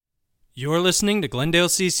You're listening to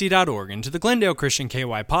GlendaleCC.org and to the Glendale Christian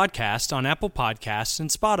KY podcast on Apple Podcasts and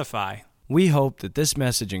Spotify. We hope that this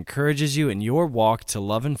message encourages you in your walk to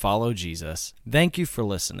love and follow Jesus. Thank you for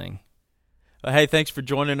listening. Hey, thanks for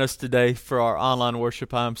joining us today for our online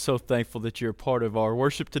worship. I'm so thankful that you're a part of our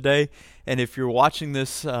worship today. And if you're watching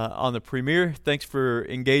this on the premiere, thanks for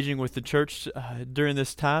engaging with the church during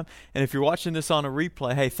this time. And if you're watching this on a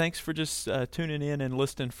replay, hey, thanks for just tuning in and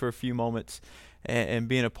listening for a few moments and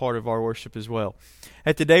being a part of our worship as well.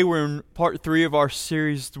 And today we're in part 3 of our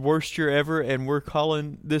series, The Worst Year Ever, and we're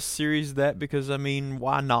calling this series that because,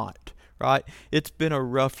 why not, right? It's been a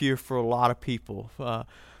rough year for a lot of people.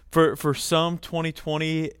 For some,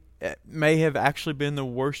 2020 may have actually been the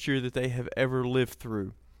worst year that they have ever lived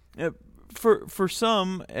through. For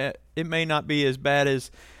some, it may not be as bad as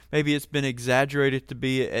maybe it's been exaggerated to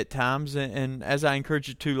be at times. And as I encouraged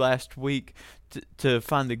you to last week, to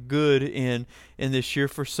find the good in this year.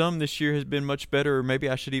 For some, this year has been much better, or maybe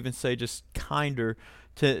I should even say just kinder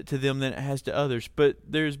to them than it has to others. But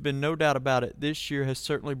there's been no doubt about it. This year has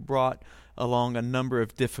certainly brought along a number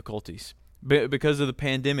of difficulties. Because of the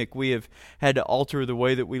pandemic, we have had to alter the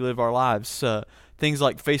way that we live our lives. Things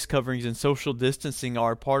like face coverings and social distancing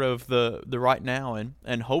are part of the right now,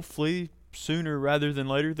 and hopefully sooner rather than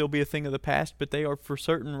later they'll be a thing of the past, but they are for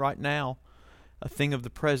certain right now a thing of the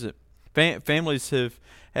present. Families have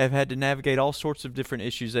had to navigate all sorts of different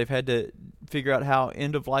issues. They've had to figure out how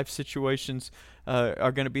end-of-life situations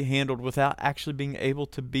are going to be handled without actually being able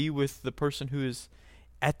to be with the person who is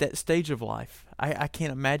at that stage of life. I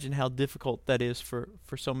can't imagine how difficult that is for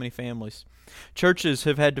so many families. Churches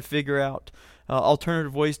have had to figure out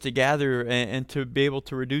alternative ways to gather and to be able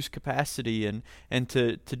to reduce capacity and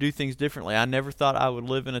to do things differently. I never thought I would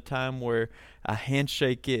live in a time where a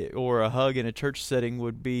handshake or a hug in a church setting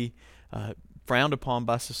would be frowned upon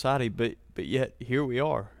by society, but yet here we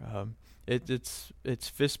are. It's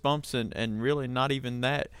fist bumps and really not even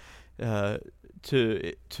that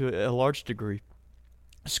to a large degree.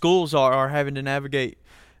 Schools are having to navigate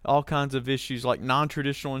all kinds of issues like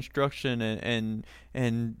non-traditional instruction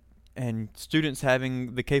and students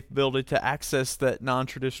having the capability to access that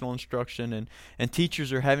non-traditional instruction, and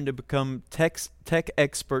teachers are having to become tech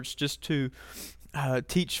experts just to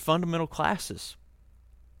teach fundamental classes.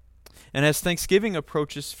 And as Thanksgiving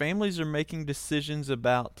approaches, families are making decisions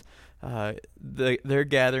about their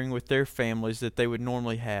gathering with their families that they would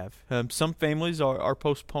normally have. Some families are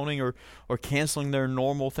postponing or canceling their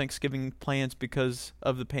normal Thanksgiving plans because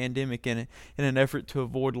of the pandemic in an effort to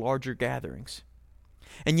avoid larger gatherings.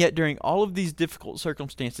 And yet during all of these difficult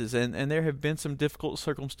circumstances, and there have been some difficult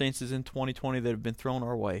circumstances in 2020 that have been thrown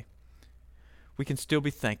our way, we can still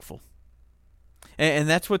be thankful. And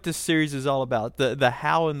that's what this series is all about, the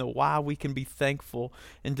how and the why we can be thankful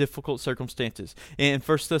in difficult circumstances. In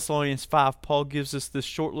 1 Thessalonians 5, Paul gives us this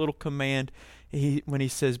short little command when he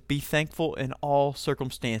says, be thankful in all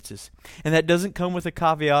circumstances. And that doesn't come with a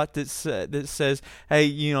caveat that says,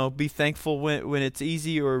 hey, be thankful when it's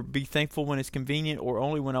easy, or be thankful when it's convenient, or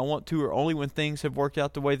only when I want to, or only when things have worked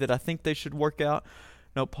out the way that I think they should work out.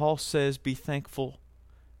 No, Paul says, be thankful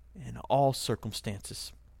in all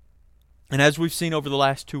circumstances. And as we've seen over the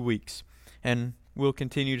last 2 weeks, and we'll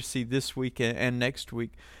continue to see this week and next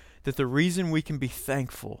week, that the reason we can be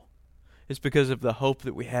thankful is because of the hope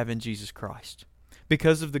that we have in Jesus Christ.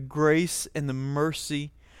 Because of the grace and the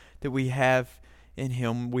mercy that we have in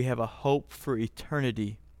Him, we have a hope for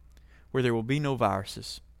eternity where there will be no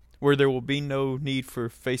viruses, where there will be no need for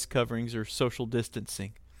face coverings or social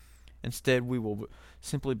distancing. Instead, we will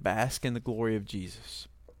simply bask in the glory of Jesus.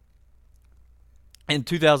 In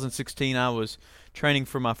 2016, I was training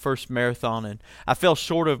for my first marathon, and I fell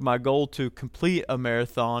short of my goal to complete a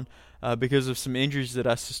marathon because of some injuries that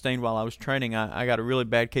I sustained while I was training. I got a really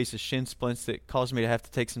bad case of shin splints that caused me to have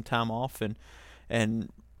to take some time off, and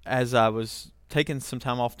as I was taking some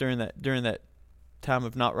time off during that time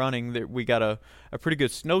of not running, we got a pretty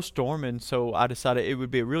good snowstorm, and so I decided it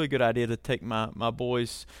would be a really good idea to take my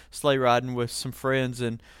boys sleigh riding with some friends.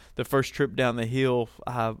 And the first trip down the hill,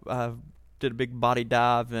 I did a big body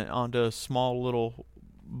dive onto a small little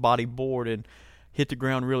body board and hit the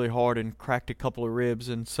ground really hard and cracked a couple of ribs,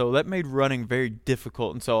 and so that made running very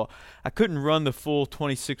difficult, and so I couldn't run the full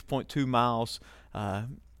 26.2 miles,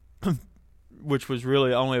 which was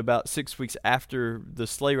really only about 6 weeks after the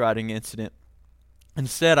sleigh riding incident.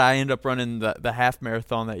 Instead, I ended up running the half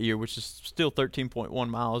marathon that year, which is still 13.1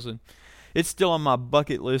 miles, and it's still on my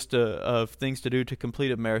bucket list of things to do to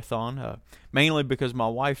complete a marathon, mainly because my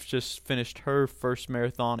wife just finished her first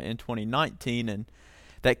marathon in 2019, and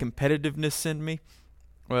that competitiveness in me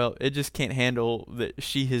Well, it just can't handle that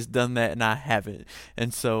she has done that and I haven't.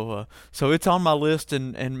 And so it's on my list,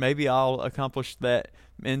 and maybe I'll accomplish that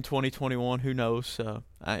in 2021. Who knows?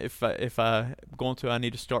 If I going to, I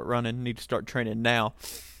need to start running, need to start training now.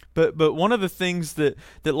 But one of the things that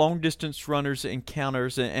long distance runners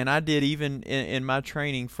encounters, and I did even in my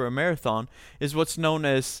training for a marathon, is what's known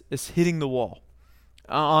as hitting the wall.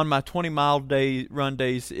 On my 20-mile run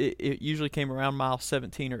days, it usually came around mile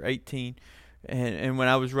 17 or 18. And when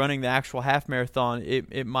I was running the actual half marathon,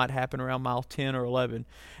 it might happen around mile 10 or 11.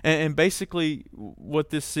 And basically what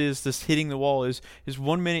this hitting the wall is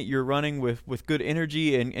 1 minute you're running with good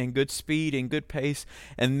energy and good speed and good pace,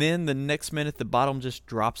 and then the next minute the bottom just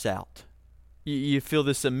drops out. You feel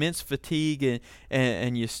this immense fatigue,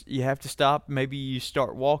 and you have to stop. Maybe you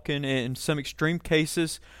start walking, and in some extreme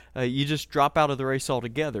cases, you just drop out of the race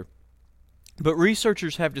altogether. But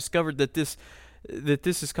researchers have discovered that this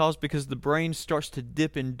is caused because the brain starts to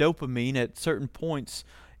dip in dopamine at certain points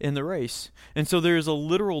in the race. And so there is a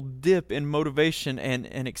literal dip in motivation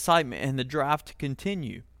and excitement and the drive to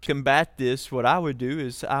continue. To combat this, what I would do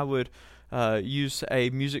is I would use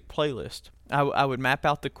a music playlist. I would map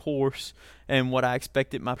out the course and what I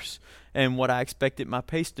expected my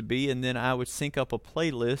pace to be, and then I would sync up a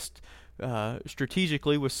playlist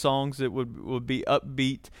strategically with songs that would be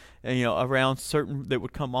upbeat, and around certain that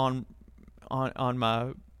would come on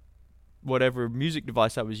my whatever music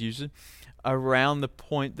device I was using around the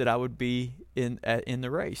point that I would be in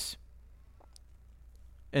the race.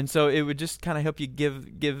 And so it would just kind of help you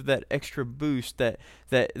give that extra boost, that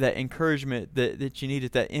encouragement that you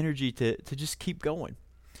needed, that energy to just keep going.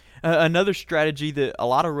 Another strategy that a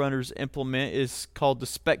lot of runners implement is called the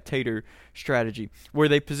spectator strategy, where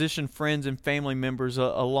they position friends and family members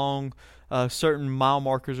along certain mile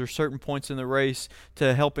markers or certain points in the race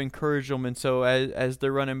to help encourage them. And so as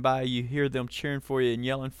they're running by, you hear them cheering for you and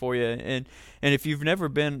yelling for you. And if you've never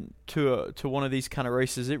been to one of these kind of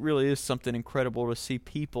races, it really is something incredible to see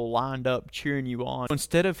people lined up cheering you on.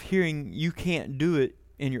 Instead of hearing "you can't do it"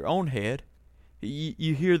 in your own head,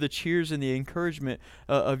 you hear the cheers and the encouragement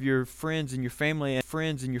of your friends and your family,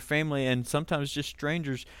 and sometimes just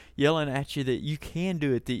strangers yelling at you that you can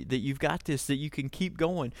do it, that you've got this, that you can keep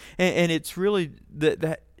going. And it's really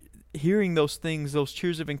that hearing those things, those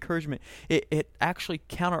cheers of encouragement, it actually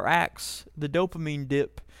counteracts the dopamine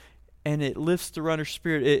dip, and it lifts the runner's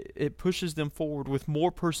spirit. It pushes them forward with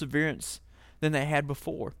more perseverance than they had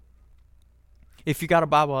before. If you got a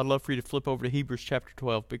Bible, I'd love for you to flip over to Hebrews chapter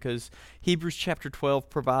 12, because Hebrews chapter 12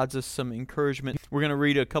 provides us some encouragement. We're going to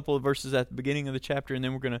read a couple of verses at the beginning of the chapter, and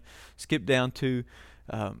then we're going to skip down to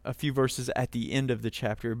a few verses at the end of the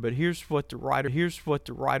chapter. But here's what the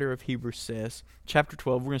writer of Hebrews says. Chapter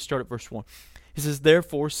 12, we're going to start at verse 1. He says,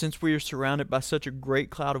 "Therefore, since we are surrounded by such a great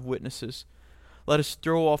cloud of witnesses, let us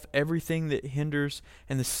throw off everything that hinders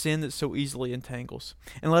and the sin that so easily entangles.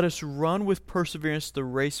 And let us run with perseverance the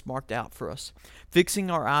race marked out for us, fixing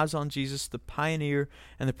our eyes on Jesus, the pioneer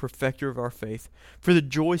and the perfecter of our faith. For the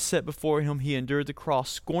joy set before him, he endured the cross,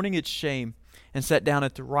 scorning its shame, and sat down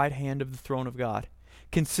at the right hand of the throne of God.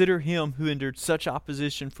 Consider him who endured such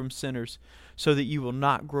opposition from sinners, so that you will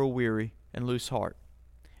not grow weary and lose heart."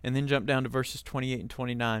 And then jump down to verses 28 and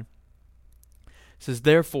 29. It says,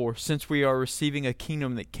 "Therefore, since we are receiving a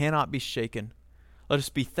kingdom that cannot be shaken, let us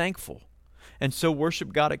be thankful, and so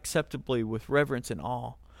worship God acceptably with reverence and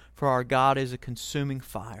awe, for our God is a consuming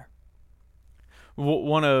fire."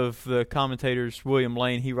 One of the commentators, William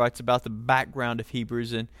Lane, he writes about the background of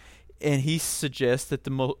Hebrews, and he suggests that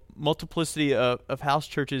the multiplicity of house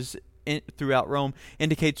churches throughout Rome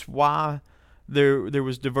indicates why there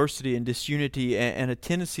was diversity and disunity and a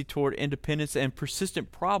tendency toward independence and persistent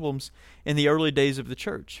problems in the early days of the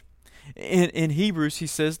church. In Hebrews, he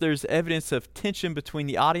says there's evidence of tension between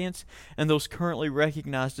the audience and those currently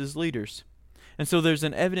recognized as leaders. And so there's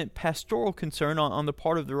an evident pastoral concern on the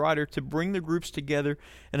part of the writer to bring the groups together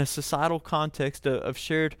in a societal context of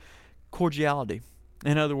shared cordiality.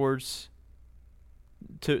 In other words,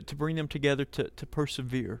 to bring them together to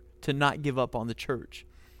persevere, to not give up on the church.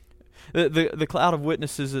 The cloud of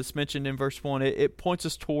witnesses that's mentioned in verse 1, it points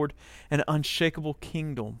us toward an unshakable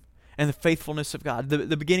kingdom and the faithfulness of God.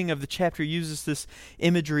 The beginning of the chapter uses this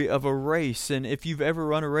imagery of a race, and if you've ever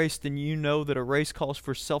run a race, then you know that a race calls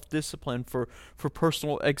for self-discipline, for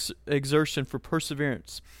personal exertion, for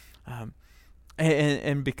perseverance.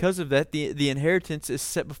 And because of that, the inheritance is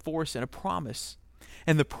set before us in a promise.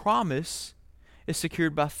 And the promise is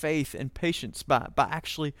secured by faith and patience, by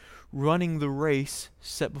actually running the race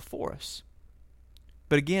set before us.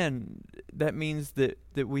 But again, that means that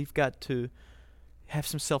we've got to have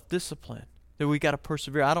some self-discipline, that we've got to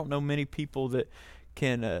persevere. I don't know many people that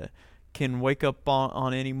can wake up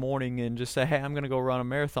on any morning and just say, hey, I'm going to go run a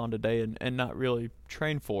marathon today and not really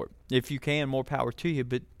train for it. If you can, more power to you,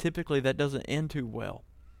 but typically that doesn't end too well.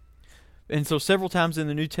 And so several times in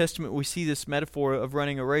the New Testament we see this metaphor of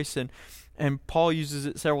running a race, and Paul uses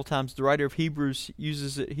it several times. The writer of Hebrews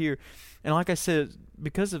uses it here. And like I said,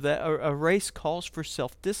 because of that, a race calls for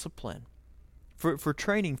self-discipline, for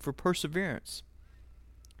training, for perseverance.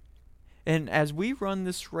 And as we run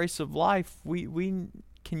this race of life, we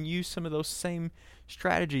can use some of those same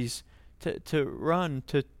strategies to run,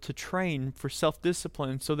 to train for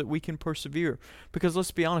self-discipline so that we can persevere. Because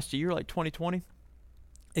let's be honest, a year like 2020,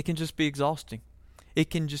 it can just be exhausting. It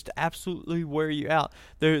can just absolutely wear you out.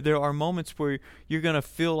 There are moments where you're going to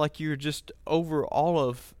feel like you're just over all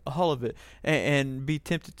of it and be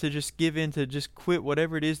tempted to just give in, to just quit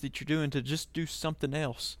whatever it is that you're doing, to just do something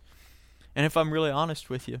else. And if I'm really honest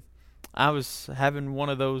with you, I was having one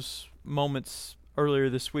of those moments earlier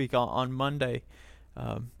this week on Monday.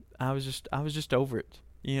 I was just over it.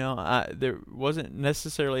 There wasn't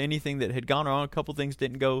necessarily anything that had gone wrong. A couple things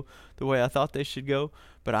didn't go the way I thought they should go,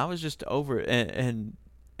 but I was just over it. And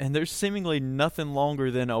there's seemingly nothing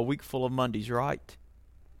longer than a week full of Mondays, right?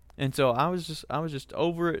 And so I was just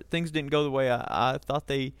over it. Things didn't go the way I thought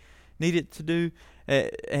they needed to do,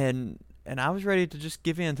 and I was ready to just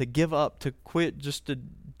give in, to give up, to quit, just to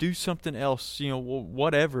do something else,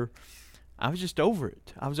 whatever. I was just over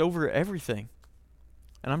it. I was over everything.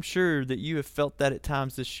 And I'm sure that you have felt that at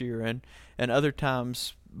times this year and other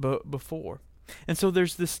times before. And so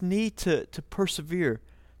there's this need to persevere,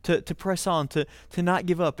 to press on, to not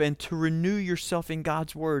give up, and to renew yourself in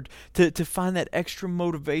God's Word, to find that extra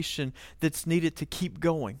motivation that's needed to keep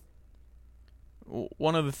going.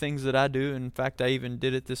 One of the things that I do, in fact I even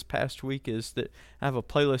did it this past week, is that I have a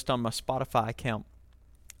playlist on my Spotify account.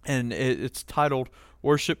 And it's titled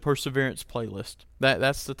Worship Perseverance Playlist.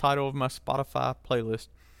 That's the title of my Spotify playlist,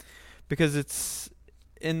 because it's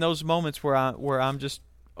in those moments where I'm just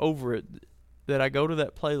over it that I go to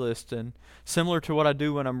that playlist, and similar to what I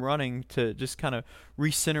do when I'm running, to just kind of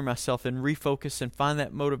recenter myself and refocus and find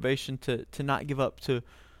that motivation to not give up, to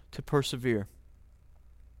persevere.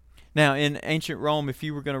 Now, in ancient Rome, if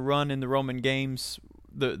you were going to run in the Roman games,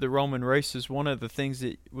 the Roman races, one of the things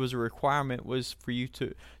that was a requirement was for you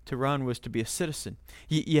to run was to be a citizen.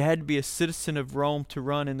 You had to be a citizen of Rome to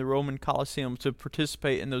run in the Roman Colosseum, to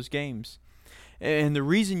participate in those games. And the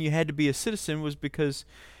reason you had to be a citizen was because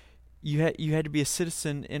you had to be a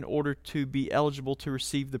citizen in order to be eligible to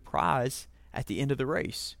receive the prize at the end of the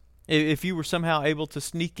race. If you were somehow able to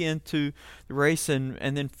sneak into the race and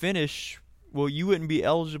then finish, well, you wouldn't be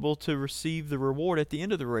eligible to receive the reward at the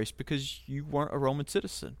end of the race because you weren't a Roman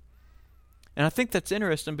citizen. And I think that's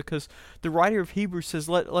interesting, because the writer of Hebrews says,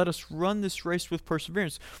 let us run this race with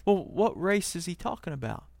perseverance. Well, what race is he talking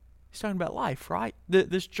about? He's talking about life, right?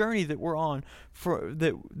 This journey that we're on,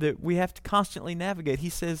 that we have to constantly navigate. He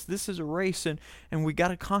says this is a race, and we got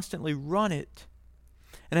to constantly run it.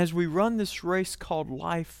 And as we run this race called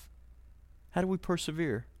life, how do we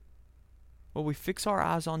persevere? Well, we fix our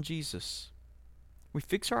eyes on Jesus. We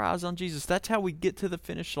fix our eyes on Jesus. That's how we get to the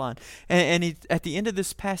finish line. And at the end of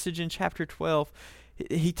this passage in chapter 12,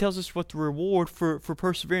 he tells us what the reward for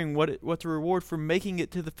persevering, what the reward for making it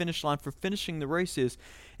to the finish line, for finishing the race is.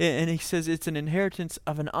 And he says it's an inheritance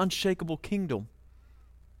of an unshakable kingdom.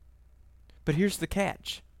 But here's the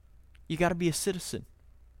catch. You got to be a citizen.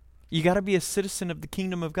 You got to be a citizen of the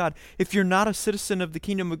kingdom of God. If you're not a citizen of the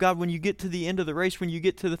kingdom of God, when you get to the end of the race, when you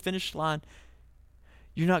get to the finish line,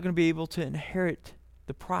 you're not going to be able to inherit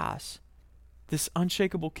the prize, this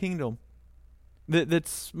unshakable kingdom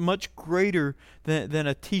that's much greater than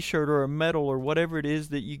a t-shirt or a medal or whatever it is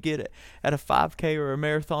that you get at a 5K or a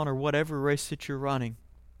marathon or whatever race that you're running.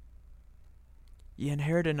 You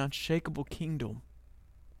inherit an unshakable kingdom.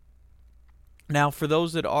 Now, for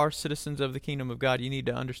those that are citizens of the kingdom of God, you need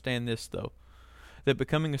to understand this, though, that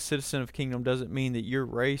becoming a citizen of the kingdom doesn't mean that your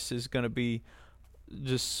race is going to be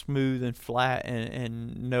just smooth and flat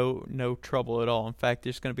and no trouble at all. In fact,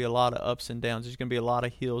 there's going to be a lot of ups and downs. There's going to be a lot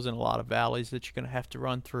of hills and a lot of valleys that you're going to have to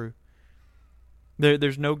run through.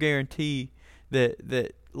 There's no guarantee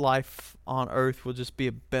that life on earth will just be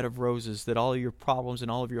a bed of roses, that all of your problems and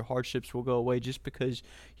all of your hardships will go away just because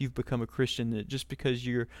you've become a Christian, that just because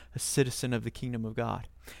you're a citizen of the kingdom of God.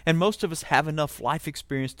 And most of us have enough life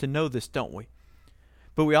experience to know this, don't we?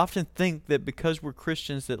 But we often think that because we're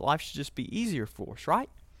Christians that life should just be easier for us, right?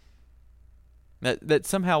 That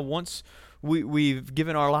somehow once we've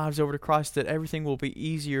given our lives over to Christ, that everything will be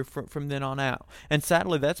easier from then on out. And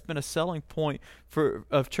sadly, that's been a selling point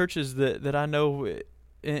of churches that I know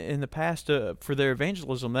in the past for their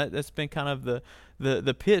evangelism. That's been kind of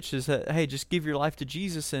the pitch, is that, hey, just give your life to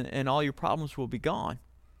Jesus and all your problems will be gone.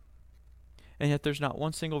 And yet there's not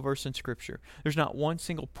one single verse in Scripture, there's not one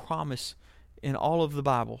single promise in all of the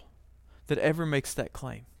Bible that ever makes that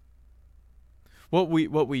claim. What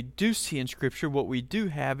we do see in Scripture, what we do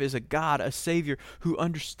have, is a God, a Savior, who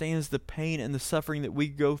understands the pain and the suffering that we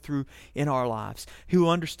go through in our lives, who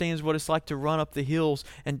understands what it's like to run up the hills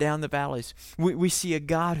and down the valleys. We see a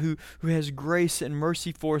God who has grace and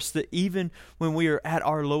mercy for us, that even when we are at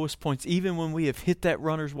our lowest points, even when we have hit that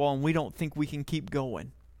runner's wall and we don't think we can keep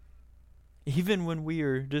going, even when we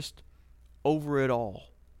are just over it all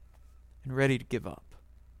and ready to give up.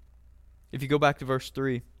 If you go back to verse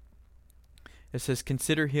 3, it says,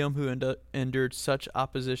 "Consider him who endured such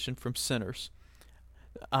opposition from sinners."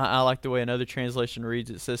 I like the way another translation reads.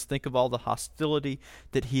 It says, "Think of all the hostility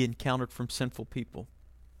that he encountered from sinful people."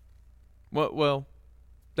 Well,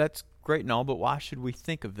 that's great and all, but why should we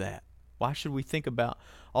think of that? Why should we think about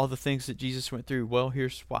all the things that Jesus went through? Well,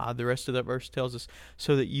 here's why. The rest of that verse tells us,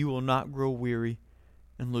 so that you will not grow weary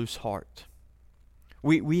and lose heart.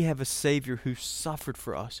 We have a Savior who suffered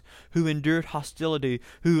for us, who endured hostility,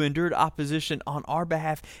 who endured opposition on our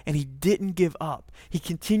behalf, and he didn't give up. He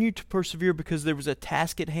continued to persevere because there was a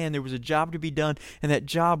task at hand, there was a job to be done, and that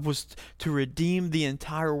job was to redeem the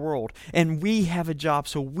entire world. And we have a job,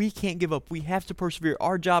 so we can't give up. We have to persevere.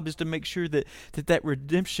 Our job is to make sure that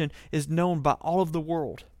redemption is known by all of the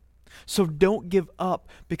world. So don't give up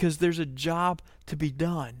because there's a job to be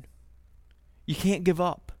done. You can't give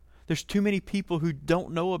up. There's too many people who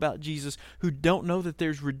don't know about Jesus, who don't know that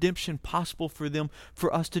there's redemption possible for them,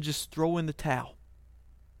 for us to just throw in the towel.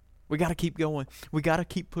 We got to keep going. We got to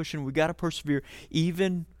keep pushing. We got to persevere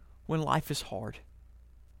even when life is hard.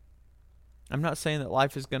 I'm not saying that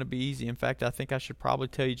life is going to be easy. In fact, I think I should probably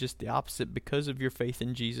tell you just the opposite. Because of your faith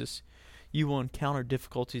in Jesus, you will encounter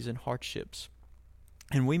difficulties and hardships.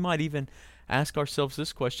 And we might even ask ourselves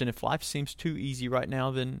this question: if life seems too easy right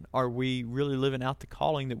now, then are we really living out the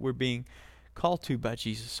calling that we're being called to by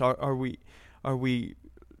Jesus? Are we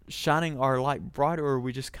shining our light bright, or are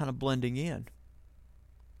we just kind of blending in?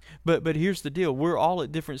 But here's the deal: we're all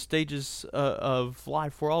at different stages of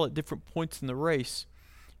life. We're all at different points in the race.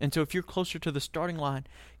 And so if you're closer to the starting line,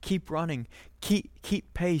 keep running,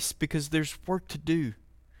 keep pace, because there's work to do.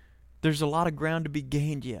 There's a lot of ground to be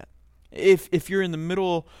gained yet. If you're in the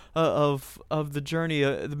middle of the journey,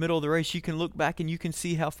 the middle of the race, you can look back and you can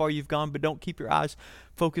see how far you've gone, but don't keep your eyes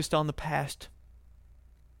focused on the past.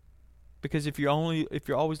 Because if you're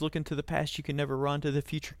always looking to the past, you can never run to the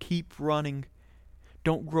future. Keep running.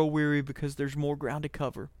 Don't grow weary, because there's more ground to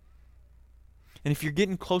cover. And if you're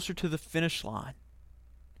getting closer to the finish line,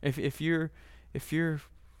 if you're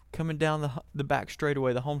coming down the back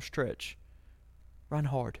straightaway, the home stretch, run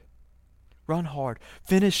hard. Run hard.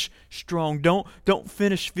 Finish strong. Don't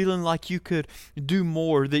finish feeling like you could do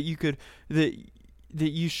more, that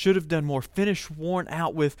you should have done more. Finish worn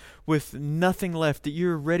out with nothing left, that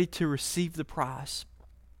you're ready to receive the prize.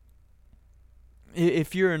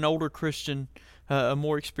 If you're an older Christian, a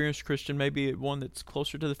more experienced Christian, maybe one that's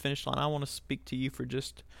closer to the finish line, I want to speak to you for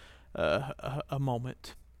just a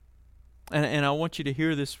moment. And I want you to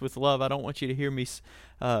hear this with love. I don't want you to hear me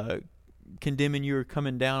condemning you or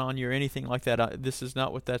coming down on you or anything like that. This is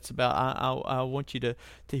not what that's about. I want you to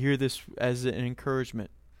hear this as an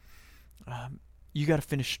encouragement. You got to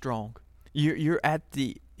finish strong. If you're at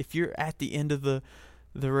the end of the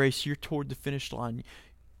race, you're toward the finish line.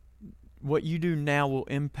 What you do now will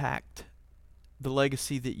impact the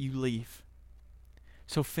legacy that you leave.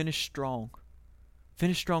 So finish strong.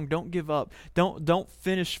 Finish strong. Don't give up. Don't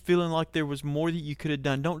finish feeling like there was more that you could have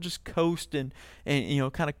done. Don't just coast and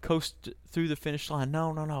kind of coast through the finish line.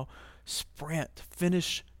 No. Sprint.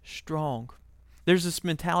 Finish strong. There's this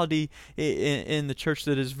mentality in the church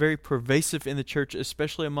that is very pervasive in the church,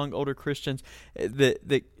 especially among older Christians,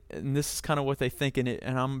 that and this is kind of what they think, and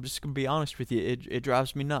I'm just going to be honest with you, it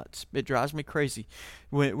drives me nuts. It drives me crazy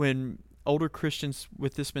when older Christians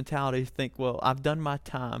with this mentality think, well, I've done my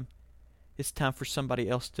time. It's time for somebody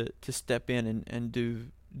else to step in and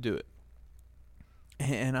do it.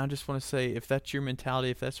 And I just want to say, if that's your mentality,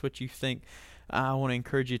 if that's what you think, I want to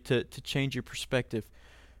encourage you to change your perspective.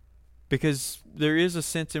 Because there is a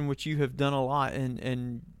sense in which you have done a lot,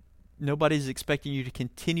 and nobody's expecting you to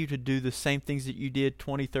continue to do the same things that you did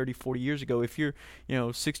 20, 30, 40 years ago. If you're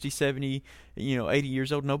 60, 70, 80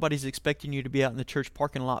 years old, nobody's expecting you to be out in the church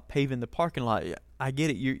parking lot paving the parking lot. I get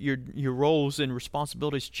it. Your roles and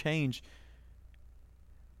responsibilities change.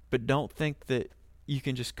 But don't think that you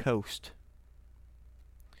can just coast.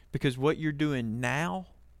 Because what you're doing now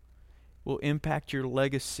will impact your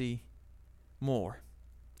legacy more.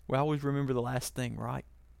 We always remember the last thing, right?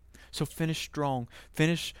 So finish strong,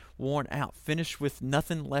 finish worn out, finish with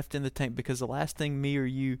nothing left in the tank, because the last thing me or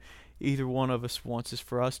you, either one of us, wants is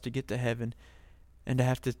for us to get to heaven and to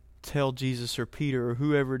have to tell Jesus or Peter or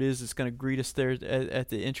whoever it is that's going to greet us there at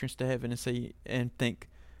the entrance to heaven and say and think,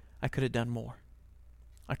 I could have done more.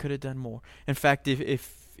 I could have done more. In fact,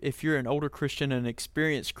 if you're an older Christian, an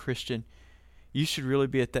experienced Christian, you should really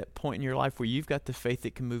be at that point in your life where you've got the faith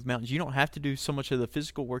that can move mountains. You don't have to do so much of the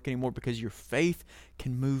physical work anymore because your faith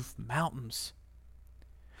can move mountains.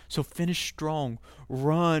 So finish strong.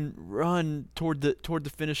 Run toward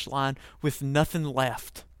the finish line with nothing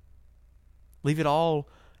left. Leave it all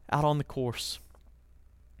out on the course.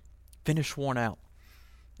 Finish worn out.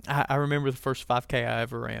 I remember the first 5K I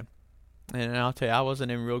ever ran. And I'll tell you, I wasn't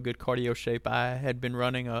in real good cardio shape. I had been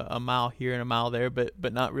running a mile here and a mile there,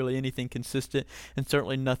 but not really anything consistent, and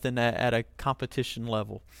certainly nothing at a competition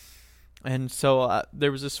level. And so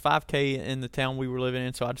there was this 5K in the town we were living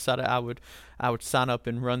in, so I decided I would sign up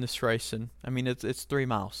and run this race. And I mean, it's 3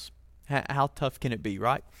 miles. How tough can it be,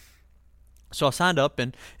 right? So I signed up,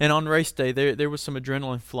 and on race day, there was some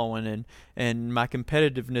adrenaline flowing, and my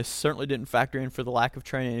competitiveness certainly didn't factor in for the lack of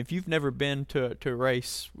training. If you've never been to a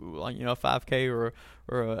race, like, a 5K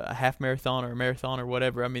or a half marathon or a marathon or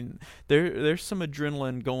whatever, I mean, there's some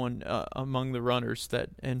adrenaline going among the runners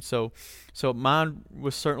so mine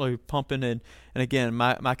was certainly pumping, and again,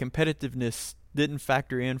 my competitiveness didn't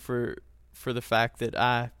factor in for the fact that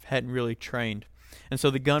I hadn't really trained. And so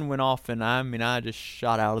the gun went off, and I just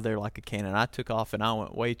shot out of there like a cannon. I took off, and I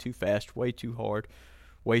went way too fast, way too hard,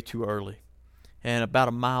 way too early. And about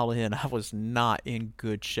a mile in, I was not in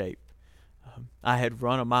good shape. I had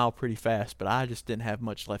run a mile pretty fast, but I just didn't have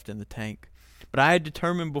much left in the tank. But I had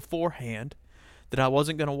determined beforehand that I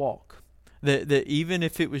wasn't going to walk. That even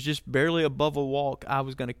if it was just barely above a walk, I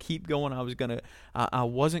was going to keep going. I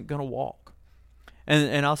wasn't going to walk.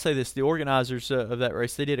 And I'll say this: the organizers of that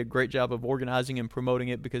race, they did a great job of organizing and promoting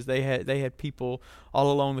it, because they had people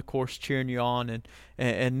all along the course cheering you on,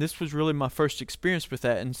 and this was really my first experience with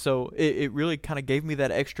that, and so it really kind of gave me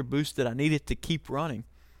that extra boost that I needed to keep running.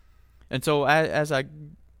 And so as I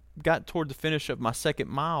got toward the finish of my second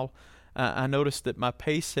mile, I noticed that my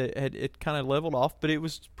pace had kind of leveled off, but it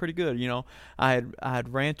was pretty good. I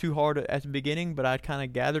had ran too hard at the beginning, but I'd kind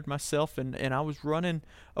of gathered myself, and I was running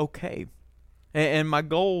okay. And my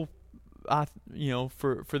goal,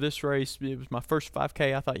 for this race, it was my first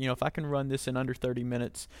 5K. I thought, if I can run this in under 30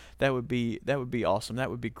 minutes, that would be awesome. That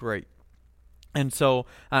would be great. And so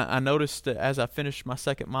I noticed that as I finished my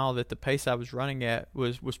second mile, that the pace I was running at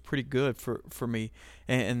was pretty good for me,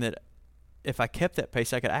 and that if I kept that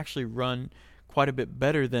pace, I could actually run quite a bit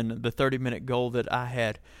better than the 30-minute goal that I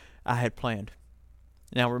had planned.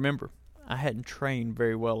 Now remember, I hadn't trained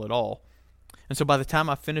very well at all. And so by the time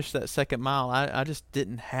I finished that second mile, I just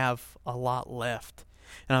didn't have a lot left.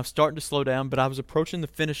 And I was starting to slow down, but I was approaching the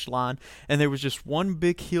finish line, and there was just one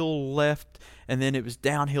big hill left, and then it was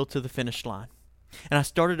downhill to the finish line. And I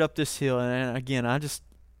started up this hill, and again,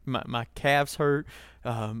 my calves hurt.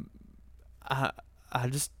 I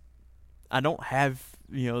don't have,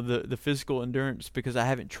 the physical endurance because I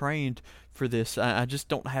haven't trained for this. I just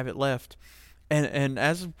don't have it left. And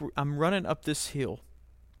as I'm running up this hill,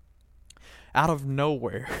 out of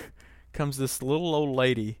nowhere comes this little old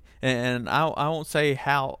lady, and I won't say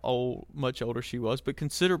how much older she was, but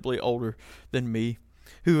considerably older than me,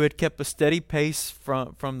 who had kept a steady pace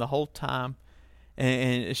from the whole time,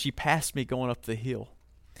 and she passed me going up the hill.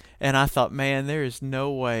 And I thought, man, there is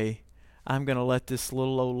no way I'm going to let this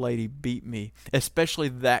little old lady beat me, especially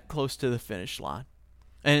that close to the finish line.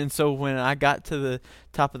 And so when I got to the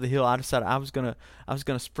top of the hill, I decided I was gonna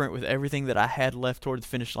sprint with everything that I had left toward the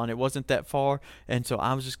finish line. It wasn't that far, and so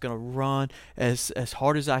I was just gonna run as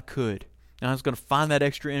hard as I could. And I was gonna find that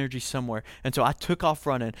extra energy somewhere. And so I took off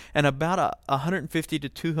running, and about 150 to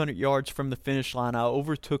 200 yards from the finish line, I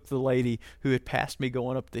overtook the lady who had passed me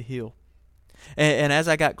going up the hill. And as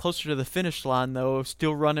I got closer to the finish line, though,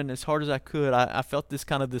 still running as hard as I could, I felt this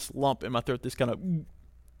lump in my throat, this kind of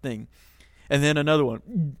thing. And then another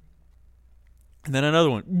one. And then another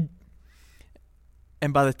one.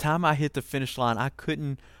 And by the time I hit the finish line, I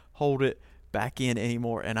couldn't hold it back in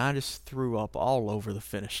anymore, and I just threw up all over the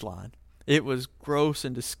finish line. It was gross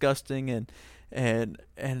and disgusting, and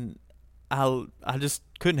I just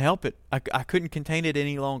couldn't help it. I couldn't contain it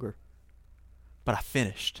any longer. But I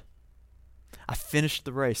finished. I finished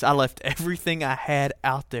the race. I left everything I had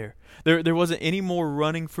out there. There wasn't any more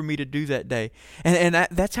running for me to do that day. And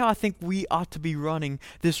that's how I think we ought to be running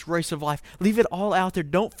this race of life. Leave it all out there.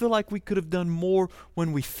 Don't feel like we could have done more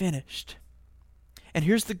when we finished. And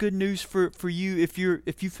here's the good news for you if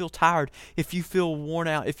you feel tired, if you feel worn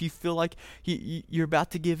out, if you feel like you're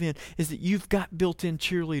about to give in, is that you've got built-in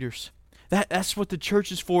cheerleaders. That's what the church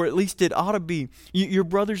is for. At least it ought to be. Your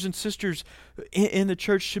brothers and sisters in the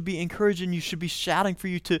church should be encouraging you, should be shouting for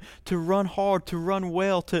you to run hard, to run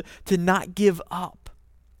well, to not give up.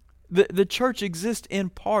 The church exists in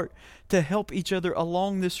part to help each other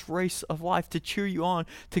along this race of life, to cheer you on,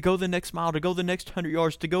 to go the next mile, to go the next 100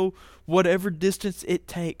 yards, to go whatever distance it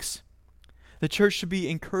takes. The church should be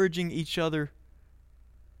encouraging each other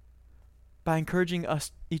by encouraging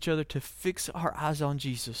each other to fix our eyes on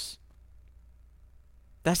Jesus.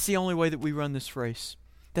 That's the only way that we run this race.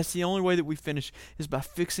 That's the only way that we finish, is by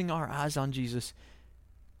fixing our eyes on Jesus.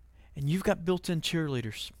 And you've got built-in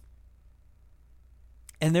cheerleaders.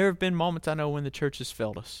 And there have been moments, I know, when the church has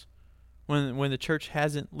failed us, when the church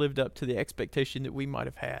hasn't lived up to the expectation that we might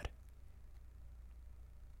have had.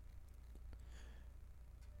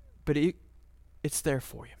 But it's there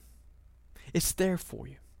for you. It's there for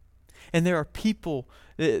you. And there are people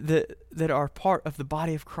that are part of the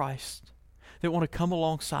body of Christ that want to come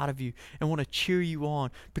alongside of you and want to cheer you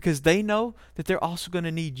on, because they know that they're also going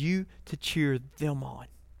to need you to cheer them on.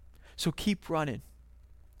 So keep running.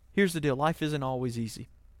 Here's the deal. Life isn't always easy.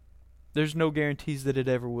 There's no guarantees that it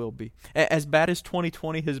ever will be. As bad as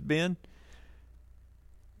 2020 has been,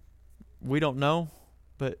 we don't know,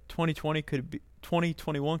 but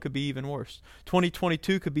 2021 could be even worse.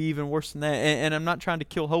 2022 could be even worse than that. And I'm not trying to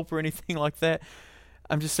kill hope or anything like that.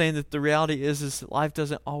 I'm just saying that the reality is that life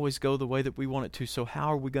doesn't always go the way that we want it to. So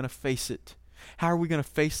how are we going to face it? How are we going to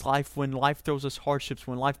face life when life throws us hardships,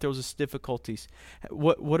 when life throws us difficulties?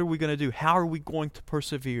 What are we going to do? How are we going to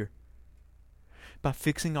persevere? By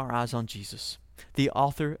fixing our eyes on Jesus, the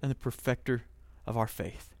author and the perfecter of our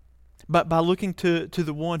faith. But by looking to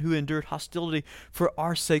the one who endured hostility for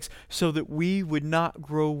our sakes, so that we would not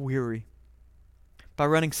grow weary. By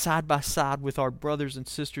running side by side with our brothers and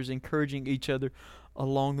sisters, encouraging each other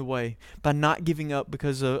along the way, by not giving up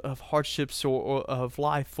because of hardships or of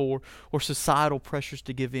life or societal pressures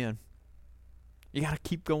to give in. You got to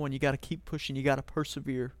keep going. You got to keep pushing. You got to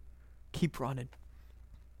persevere. Keep running.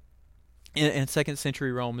 In 2nd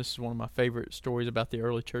century Rome, this is one of my favorite stories about the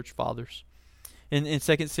early church fathers. In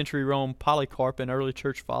 2nd century Rome, Polycarp, an early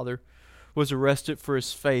church father, was arrested for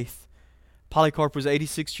his faith. Polycarp was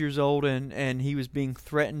 86 years old, and he was being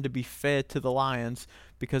threatened to be fed to the lions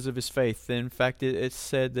because of his faith. In fact, it's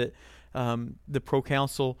said that the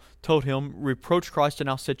proconsul told him, "Reproach Christ and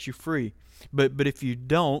I'll set you free. But if you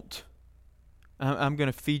don't, I'm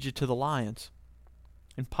going to feed you to the lions."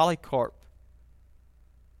 And Polycarp,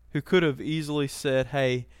 who could have easily said,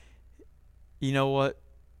 "Hey, you know what?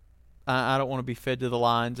 I don't want to be fed to the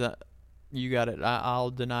lions. You got it.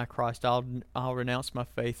 I'll deny Christ. I'll renounce my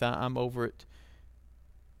faith. I'm over it."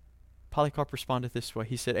 Polycarp responded this way.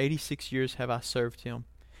 He said, 86 years have I served him,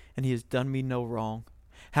 and he has done me no wrong.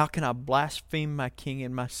 How can I blaspheme my King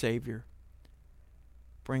and my Savior?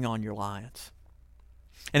 Bring on your lions.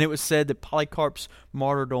 And it was said that Polycarp's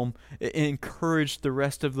martyrdom encouraged the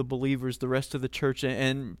rest of the believers, the rest of the church, and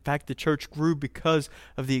in fact the church grew because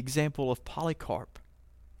of the example of Polycarp.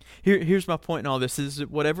 Here's my point in all this, is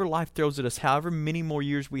that whatever life throws at us, however many more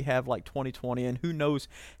years we have like 2020, and who knows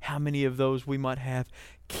how many of those we might have,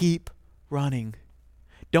 keep running.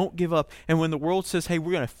 Don't give up. And when the world says, "Hey,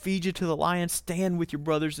 we're going to feed you to the lions," stand with your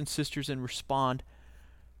brothers and sisters and respond.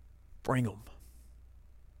 Bring them.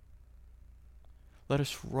 Let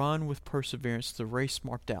us run with perseverance the race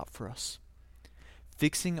marked out for us,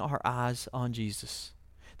 fixing our eyes on Jesus,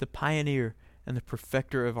 the pioneer and the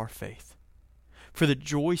perfecter of our faith. For the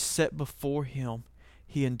joy set before him,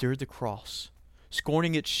 he endured the cross,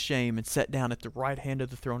 scorning its shame, and sat down at the right hand of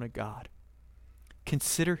the throne of God.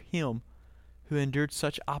 Consider him who endured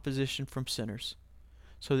such opposition from sinners,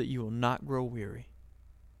 so that you will not grow weary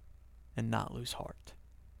and not lose heart.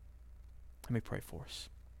 Let me pray for us.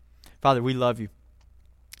 Father, we love you.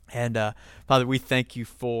 And Father, we thank you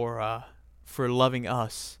for loving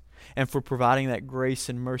us and for providing that grace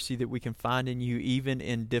and mercy that we can find in you, even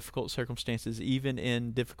in difficult circumstances, even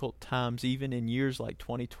in difficult times, even in years like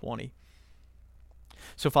 2020.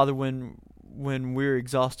 So, Father, when we're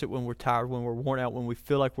exhausted, when we're tired, when we're worn out, when we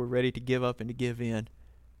feel like we're ready to give up and to give in,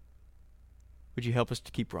 would you help us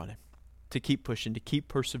to keep running, to keep pushing, to keep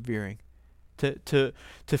persevering, to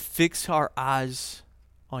fix our eyes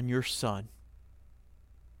on your Son,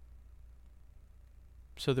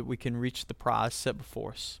 so that we can reach the prize set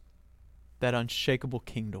before us, that unshakable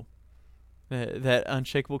kingdom, that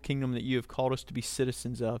unshakable kingdom that you have called us to be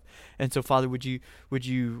citizens of. And so, Father, would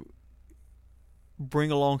you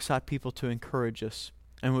bring alongside people to encourage us?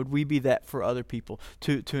 And would we be that for other people,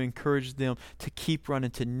 to encourage them to keep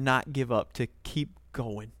running, to not give up, to keep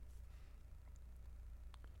going?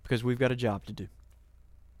 Because we've got a job to do,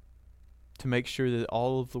 to make sure that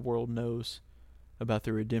all of the world knows about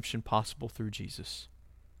the redemption possible through Jesus.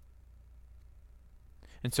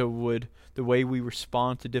 And so would the way we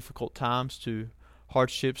respond to difficult times, to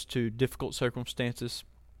hardships, to difficult circumstances,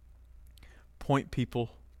 point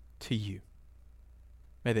people to you.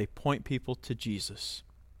 May they point people to Jesus,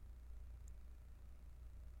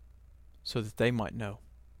 so that they might know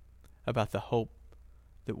about the hope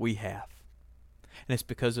that we have. And it's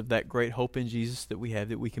because of that great hope in Jesus that we have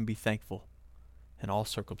that we can be thankful in all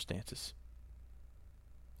circumstances,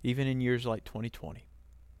 even in years like 2020.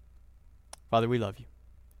 Father, we love you.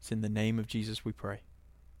 It's in the name of Jesus we pray.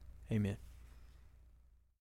 Amen.